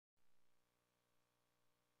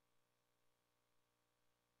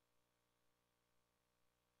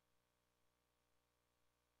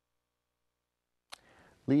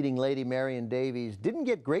Leading lady Marion Davies didn't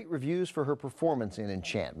get great reviews for her performance in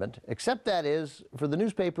Enchantment, except that is for the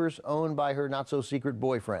newspapers owned by her not-so-secret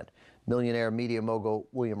boyfriend, millionaire media mogul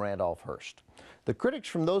William Randolph Hearst. The critics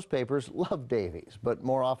from those papers loved Davies, but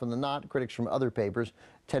more often than not, critics from other papers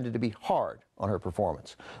tended to be hard on her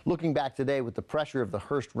performance. Looking back today with the pressure of the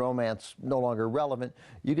Hearst romance no longer relevant,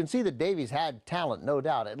 you can see that Davies had talent, no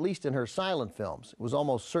doubt, at least in her silent films. It was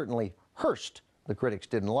almost certainly Hearst the critics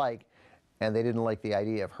didn't like, and they didn't like the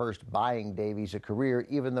idea of Hearst buying Davies a career,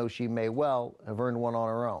 even though she may well have earned one on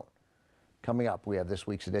her own. Coming up, we have this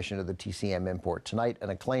week's edition of the TCM Import. Tonight, an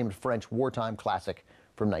acclaimed French wartime classic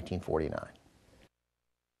from 1949.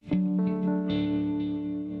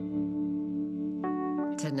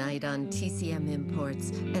 Tonight on TCM Imports,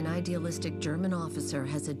 an idealistic German officer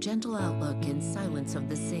has a gentle outlook in Silence of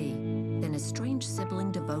the Sea. Then a strange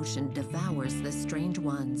sibling devotion devours the strange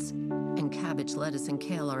ones. And cabbage, lettuce, and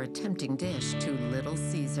kale are a tempting dish to Little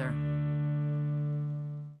Caesar.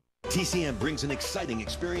 TCM brings an exciting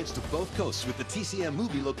experience to both coasts with the TCM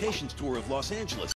Movie Locations Tour of Los Angeles.